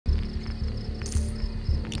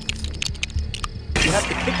You have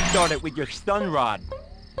to kickstart it with your stun rod.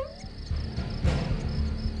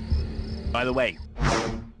 By the way,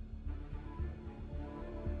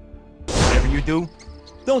 whatever you do,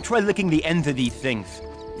 don't try licking the ends of these things.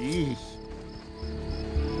 Eesh.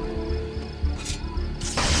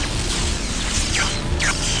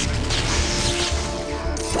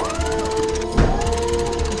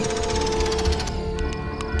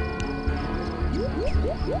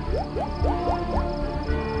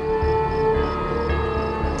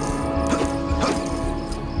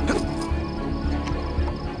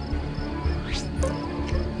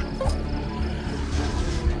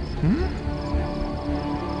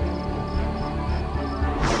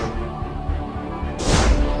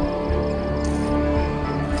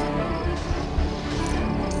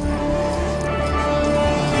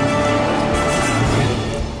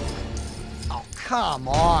 Come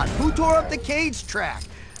on, who tore up the cage track?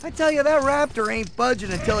 I tell you, that Raptor ain't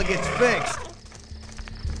budging until it gets fixed.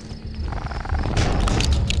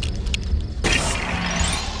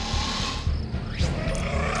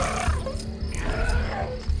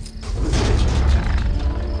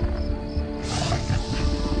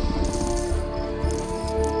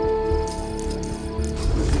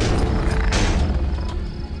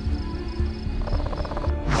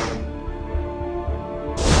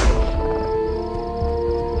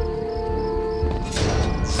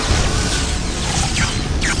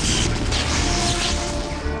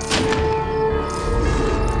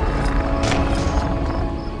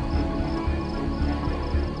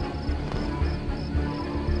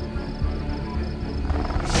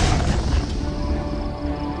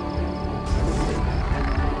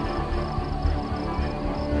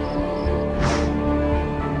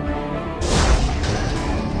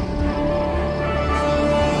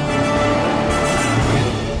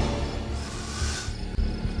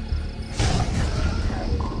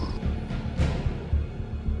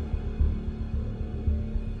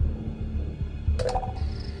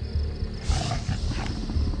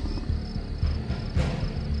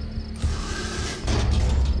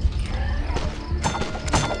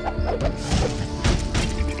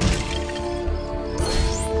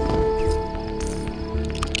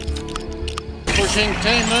 Pushing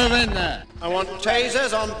team, move in there. I want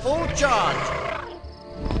tasers on full charge.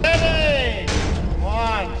 Ready!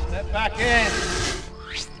 One, step back in.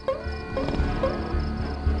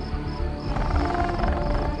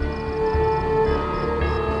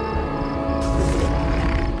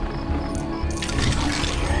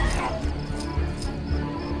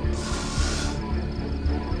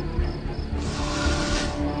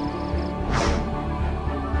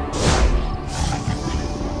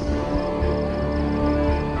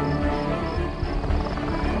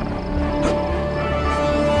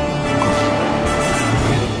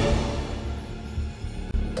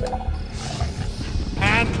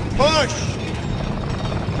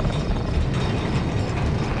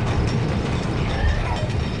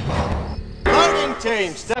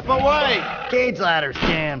 Team, step away! Cage ladder's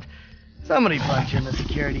jammed. Somebody punch in the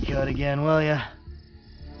security code again, will ya?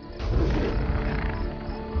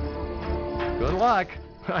 Good luck.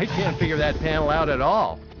 I can't figure that panel out at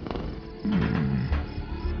all.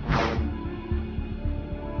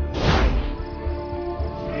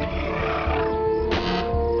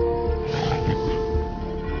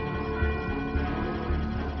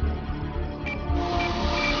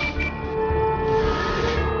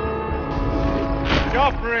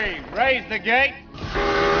 Raise the gate.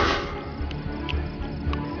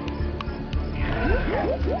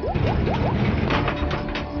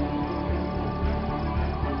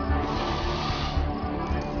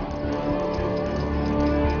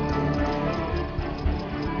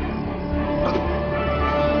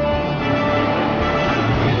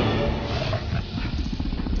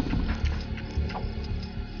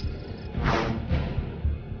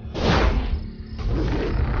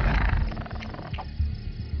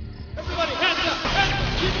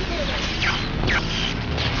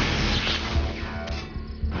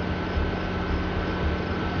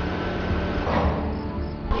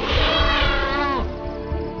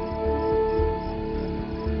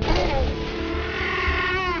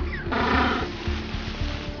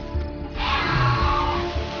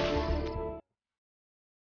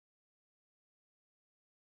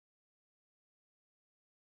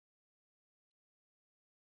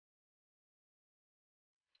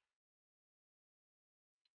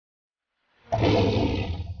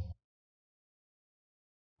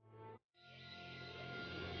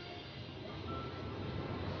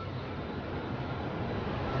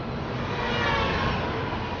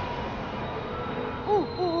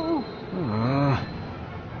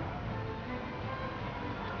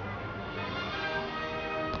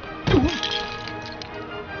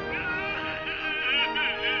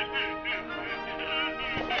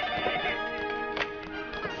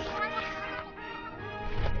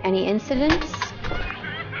 Any incidents?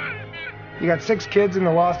 You got 6 kids in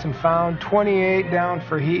the lost and found, 28 down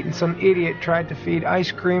for heat, and some idiot tried to feed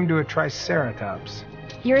ice cream to a Triceratops.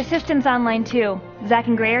 Your assistant's online too. Zach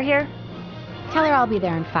and Gray are here? Tell her I'll be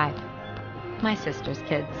there in 5. My sister's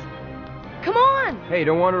kids. Come on! Hey,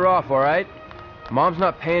 don't wander off, alright? Mom's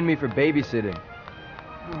not paying me for babysitting.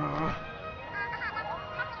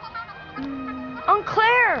 Aunt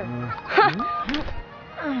Claire!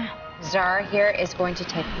 Zara here is going to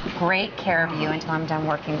take great care of you until I'm done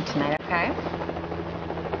working tonight, okay?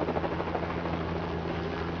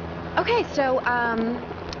 Okay, so,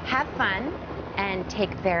 have fun and take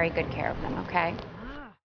very good care of them, okay?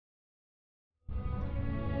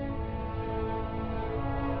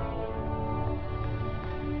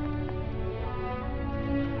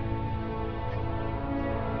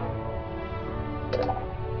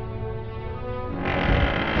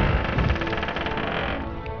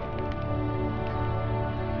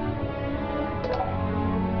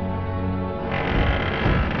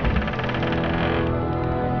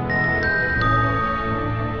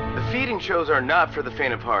 Shows are not for the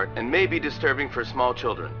faint of heart and may be disturbing for small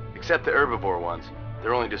children, except the herbivore ones.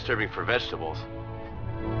 They're only disturbing for vegetables.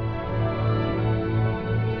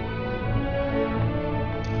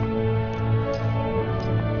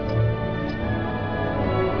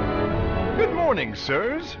 Good morning,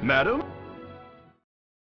 sirs, madam.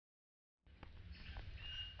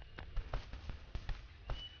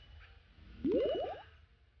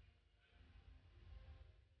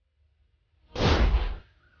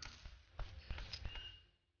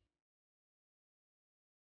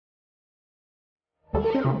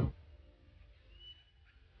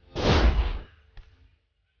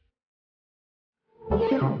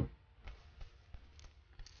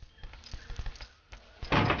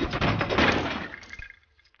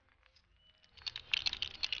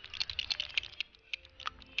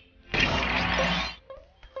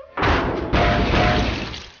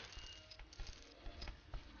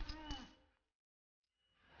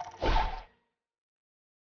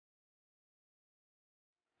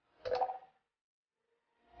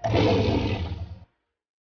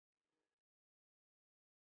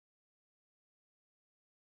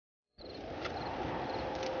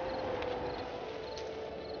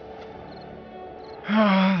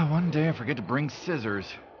 The one day I forget to bring scissors.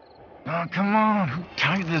 Oh, come on. Who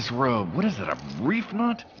tied this rope? What is it, a reef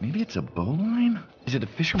knot? Maybe it's a bowline? Is it a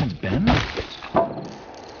fisherman's bend?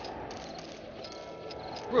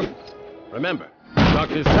 Remember,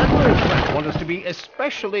 Drs. Sadler and Pratt want us to be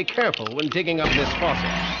especially careful when digging up this fossil.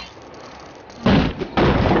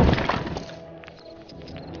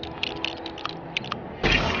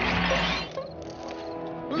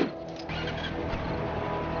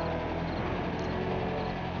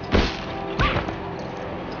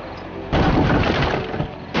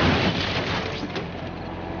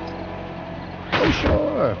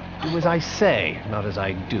 Do as I say, not as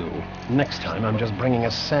I do. Next time, I'm just bringing a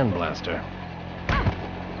sandblaster.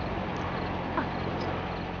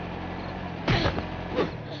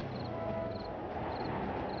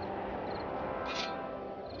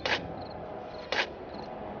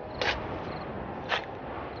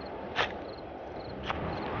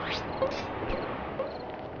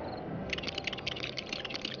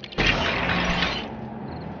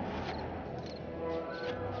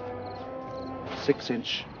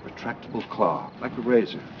 Six-inch retractable claw, like a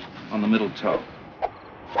razor, on the middle toe.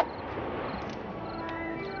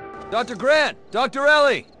 Dr. Grant! Dr.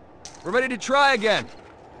 Ellie! We're ready to try again!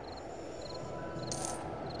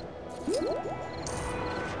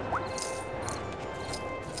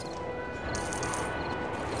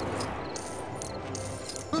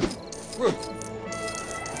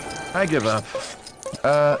 I give up.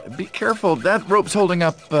 Be careful. That rope's holding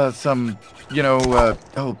up, some, oh,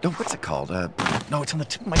 what's it called? No, it's on the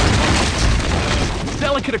tip of my tongue.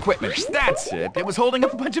 Delicate equipment. That's it. It was holding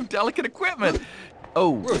up a bunch of delicate equipment.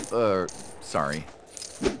 Oh, sorry.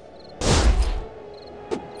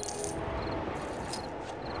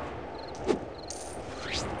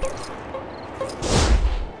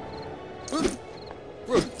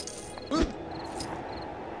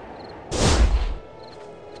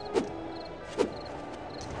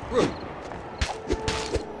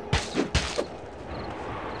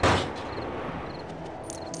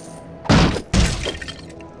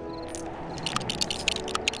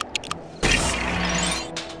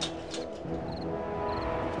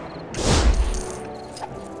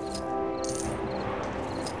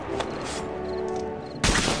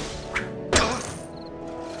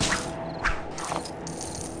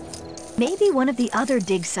 Maybe one of the other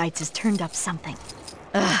dig sites has turned up something.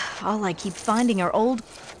 Ugh. All I keep finding are old...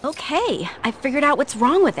 Okay, I figured out what's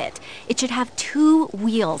wrong with it. It should have 2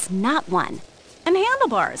 wheels, not 1. And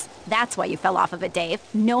handlebars. That's why you fell off of it, Dave.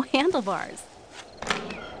 No handlebars.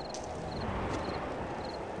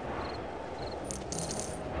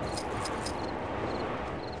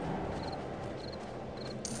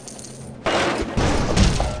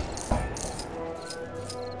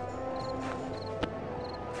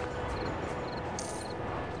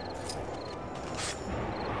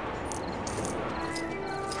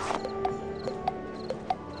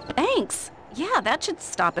 Thanks. Yeah, that should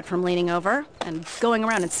stop it from leaning over and going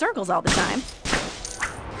around in circles all the time.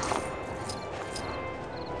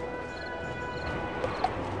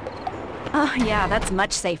 Oh, yeah, that's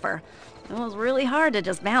much safer. It was really hard to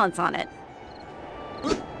just balance on it.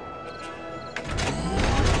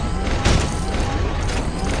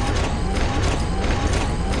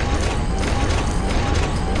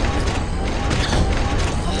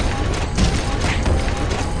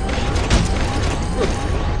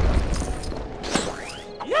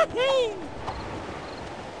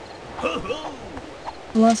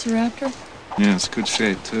 Velociraptor? Yeah, it's good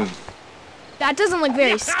shape, too. That doesn't look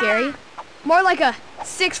very scary. More like a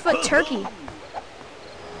 6-foot turkey.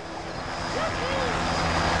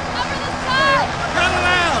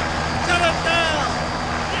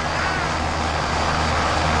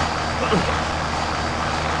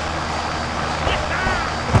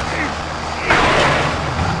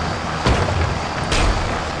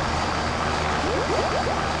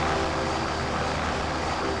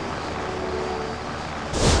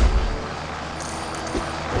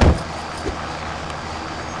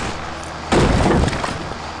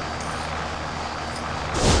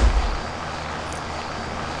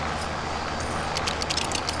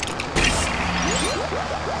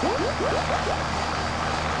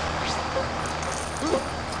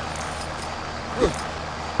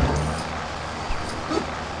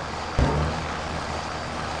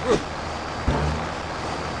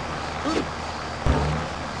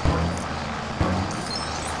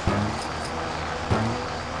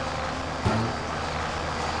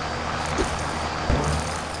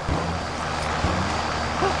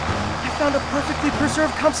 Found a perfectly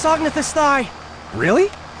preserved Compsognathus thigh. Really?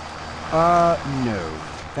 No.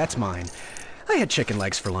 That's mine. I had chicken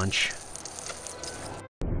legs for lunch.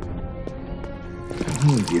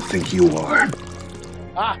 Who do you think you are?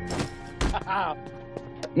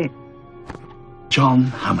 John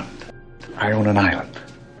Hammond. I own an island.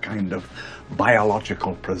 Kind of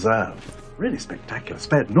biological preserve. Really spectacular.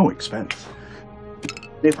 Spared no expense.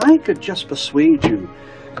 If I could just persuade you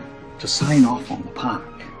to sign off on the park,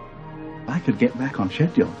 I could get back on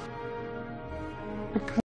schedule.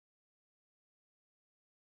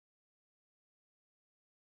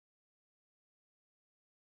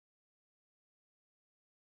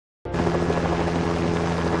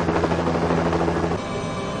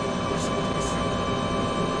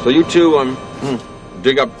 So you two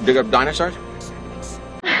dig up dinosaurs?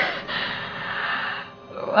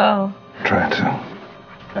 Well, try to.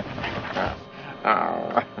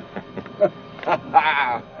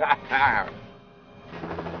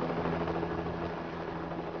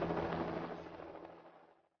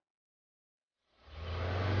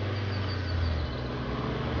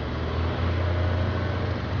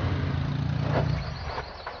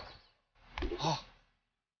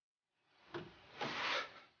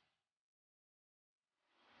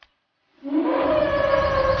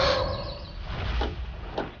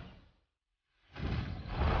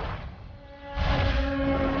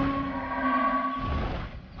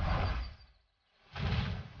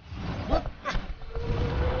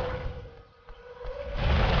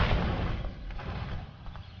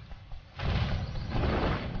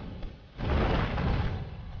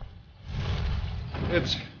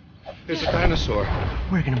 It's a dinosaur.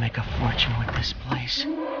 We're gonna make a fortune with this place.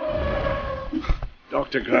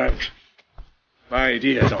 Dr. Grant. My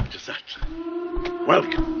dear Dr. Sattler.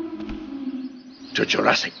 Welcome to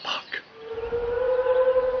Jurassic Park.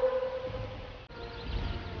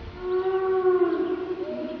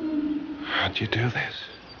 How'd you do this?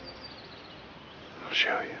 I'll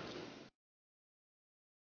show you.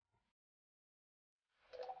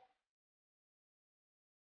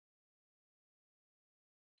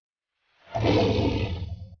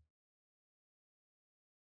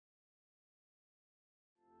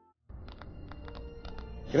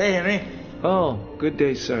 G'day, Henry. Oh, good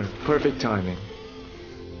day, sir. Perfect timing.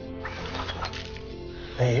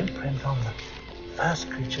 They imprint on the first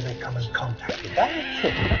creature they come in contact with.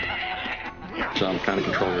 Some kind of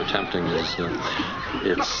control you're attempting is,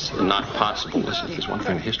 it's not possible. There's one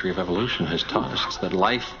thing the history of evolution has taught us. It's that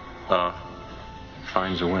life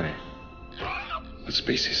finds a way. What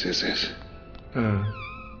species is this?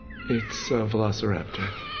 It's a velociraptor.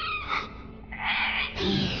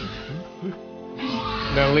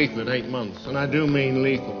 They're lethal at 8 months, and I do mean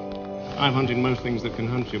lethal. I've hunted most things that can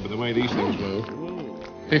hunt you, but the way these things move,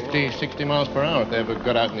 50, 60 miles per hour if they ever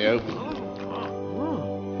got out in the open.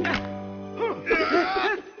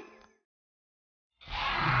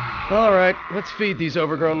 All right, let's feed these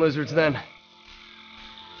overgrown lizards then.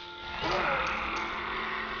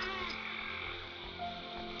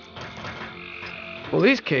 Well,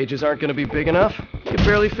 these cages aren't going to be big enough. You can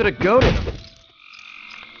barely fit a goat in them.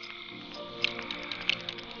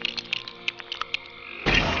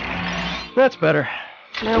 That's better.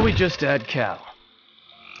 Now we just add cow.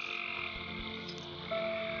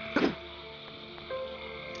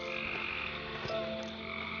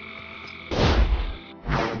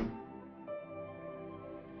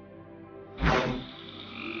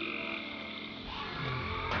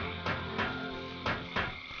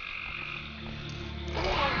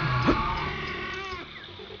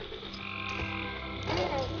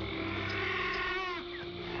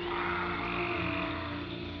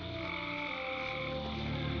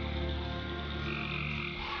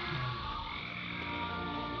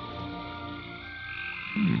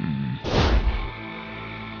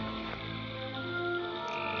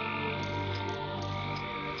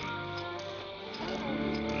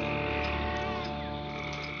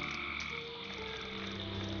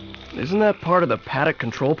 Isn't that part of the paddock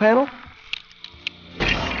control panel?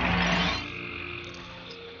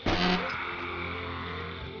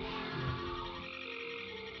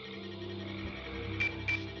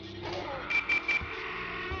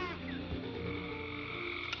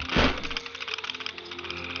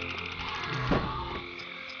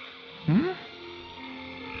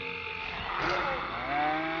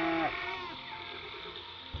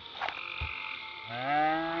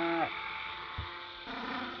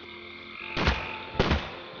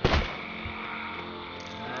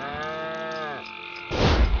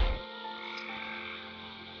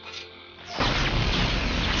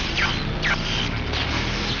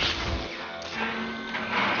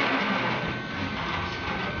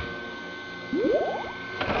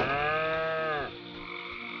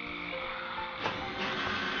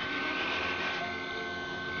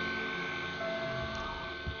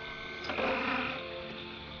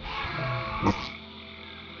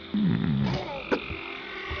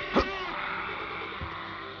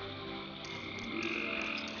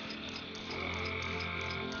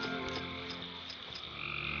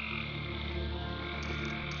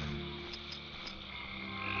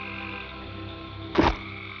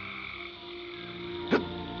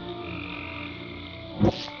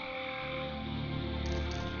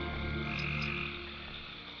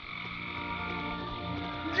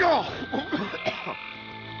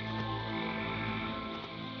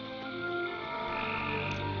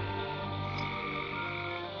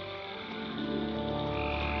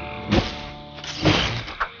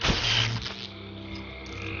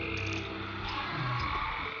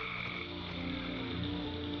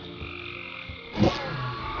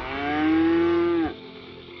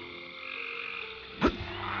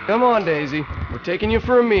 Come on, Daisy. We're taking you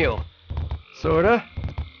for a meal. Sorta.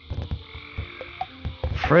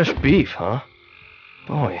 Fresh beef, huh?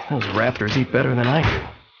 Boy, those raptors eat better than I do.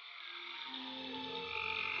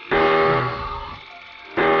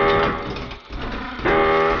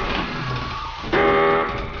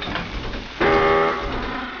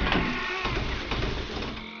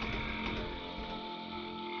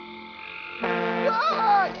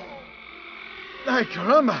 Ay,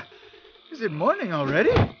 caramba! Is it morning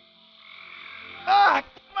already? Ah,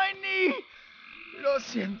 my knee! Lo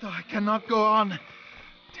siento, I cannot go on.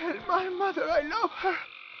 Tell my mother I love her.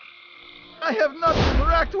 I have not been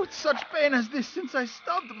racked with such pain as this since I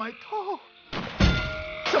stubbed my toe.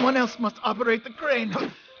 Someone else must operate the crane.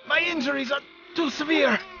 My injuries are too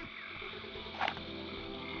severe.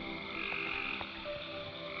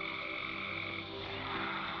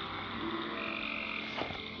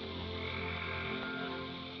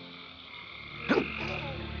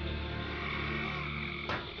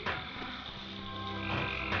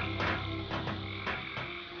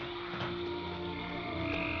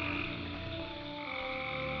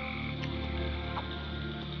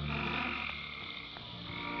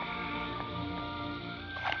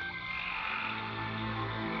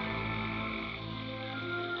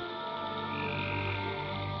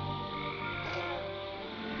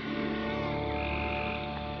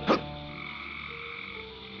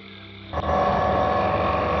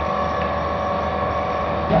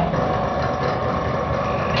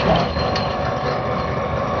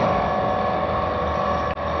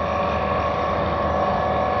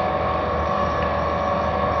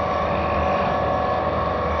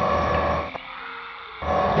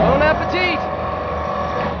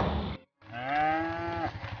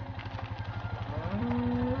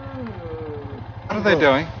 are they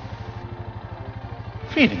doing?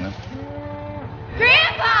 Feeding them.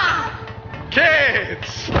 Grandpa!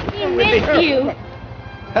 Kids! We miss you.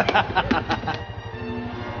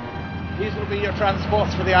 These will be your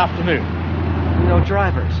transports for the afternoon. No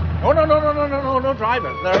drivers. Oh, no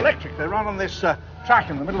drivers. They're electric. They run on this track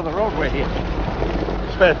in the middle of the roadway here.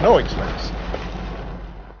 Spared no expense.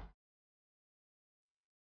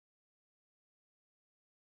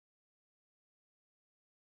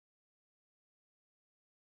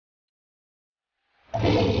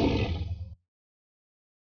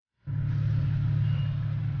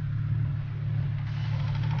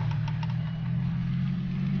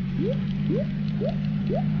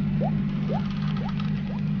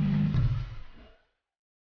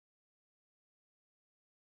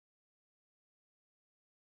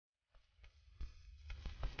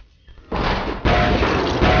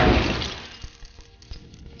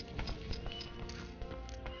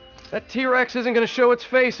 That T-Rex isn't gonna show its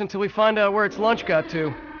face until we find out where its lunch got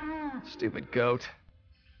to. Stupid goat.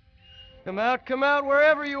 Come out,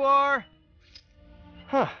 wherever you are!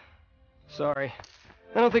 Huh. Sorry.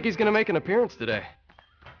 I don't think he's gonna make an appearance today.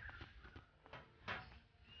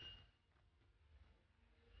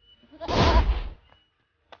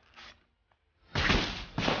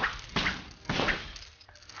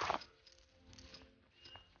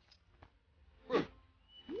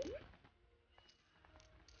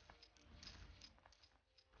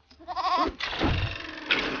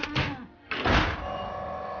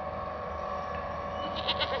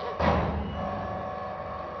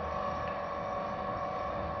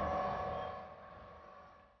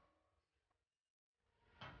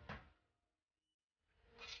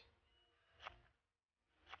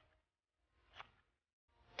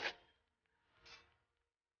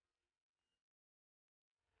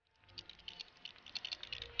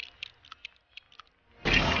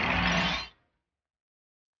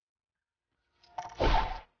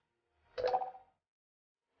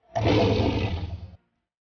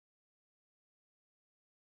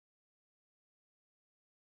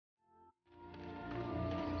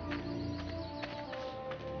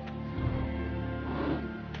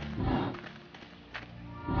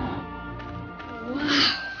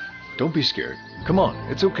 Don't be scared. Come on,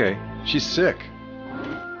 it's okay. She's sick.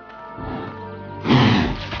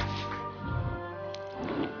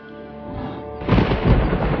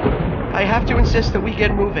 I have to insist that we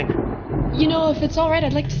get moving. You know, if it's all right,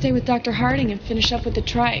 I'd like to stay with Dr. Harding and finish up with the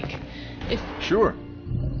trike. Sure.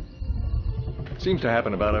 Seems to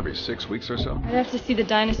happen about every 6 weeks or so. I'd have to see the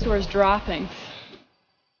dinosaurs dropping.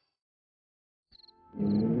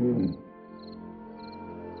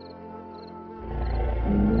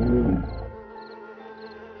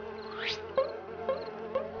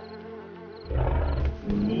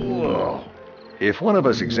 Whoa. If one of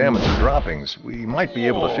us examines her droppings, we might be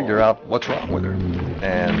able to figure out what's wrong with her.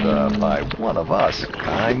 And by one of us,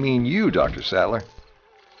 I mean you, Dr. Sattler.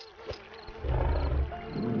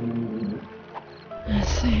 Let's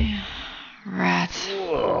see. Rats.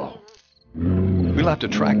 Whoa. We'll have to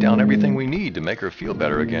track down everything we need to make her feel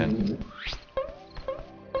better again.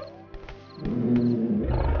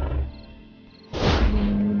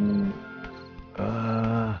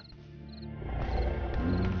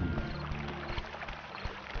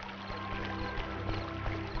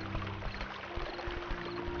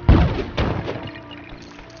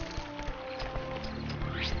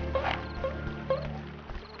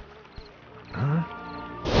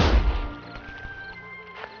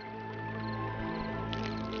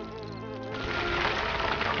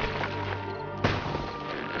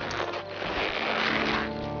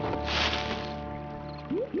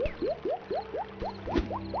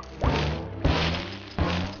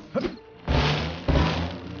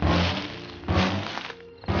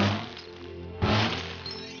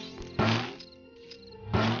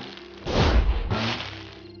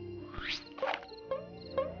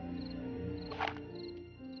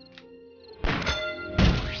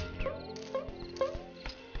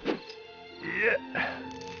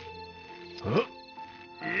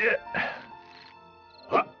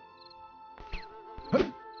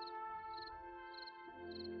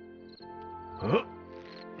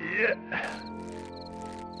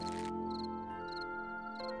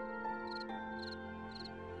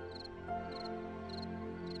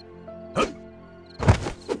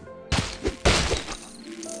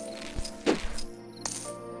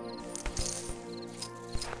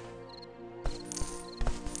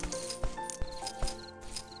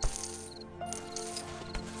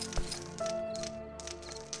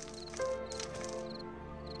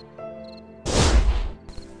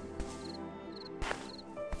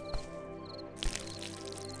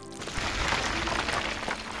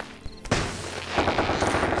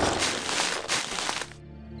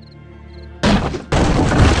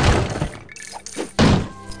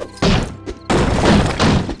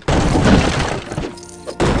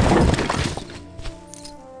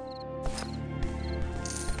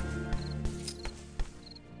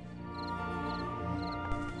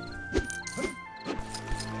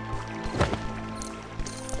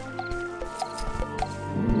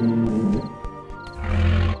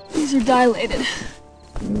 eyes are dilated.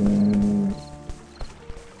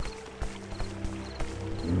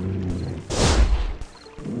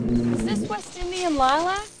 Is this West Indian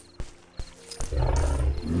lilac?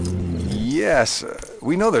 Yes,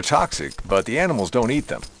 we know they're toxic, but the animals don't eat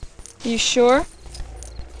them. You sure?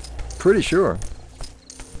 Pretty sure.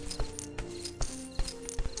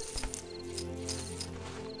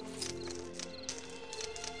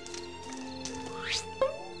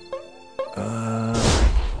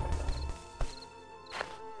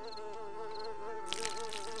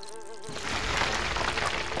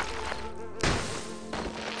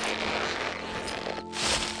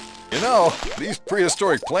 You know, these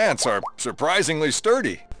prehistoric plants are surprisingly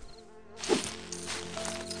sturdy.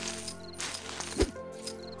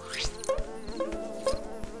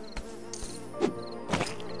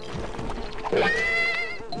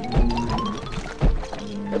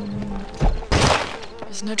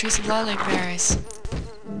 There's no trace of lilac berries.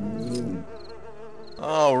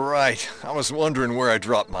 All right, I was wondering where I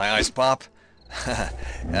dropped my ice pop.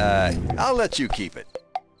 I'll let you keep it.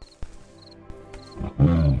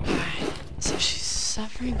 So she's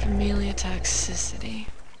suffering from meliotoxicity.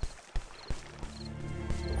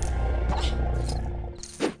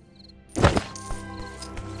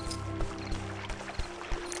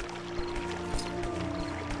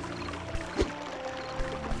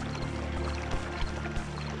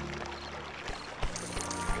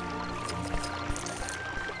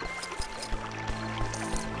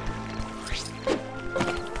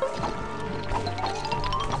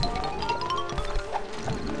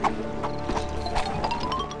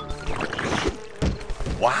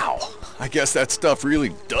 Wow, I guess that stuff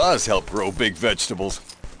really does help grow big vegetables.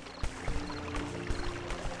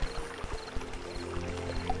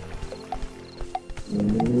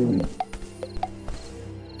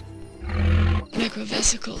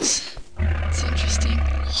 Microvesicles. It's interesting.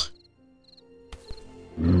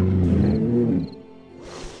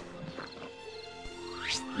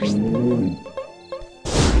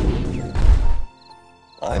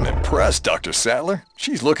 I'm impressed, Dr. Sattler.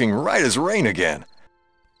 She's looking right as rain again.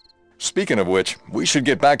 Speaking of which, we should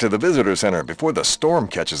get back to the visitor center before the storm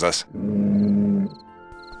catches us. Not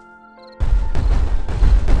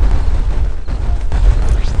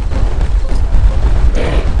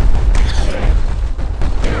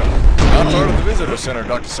part of the visitor center,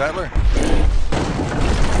 Dr. Sattler.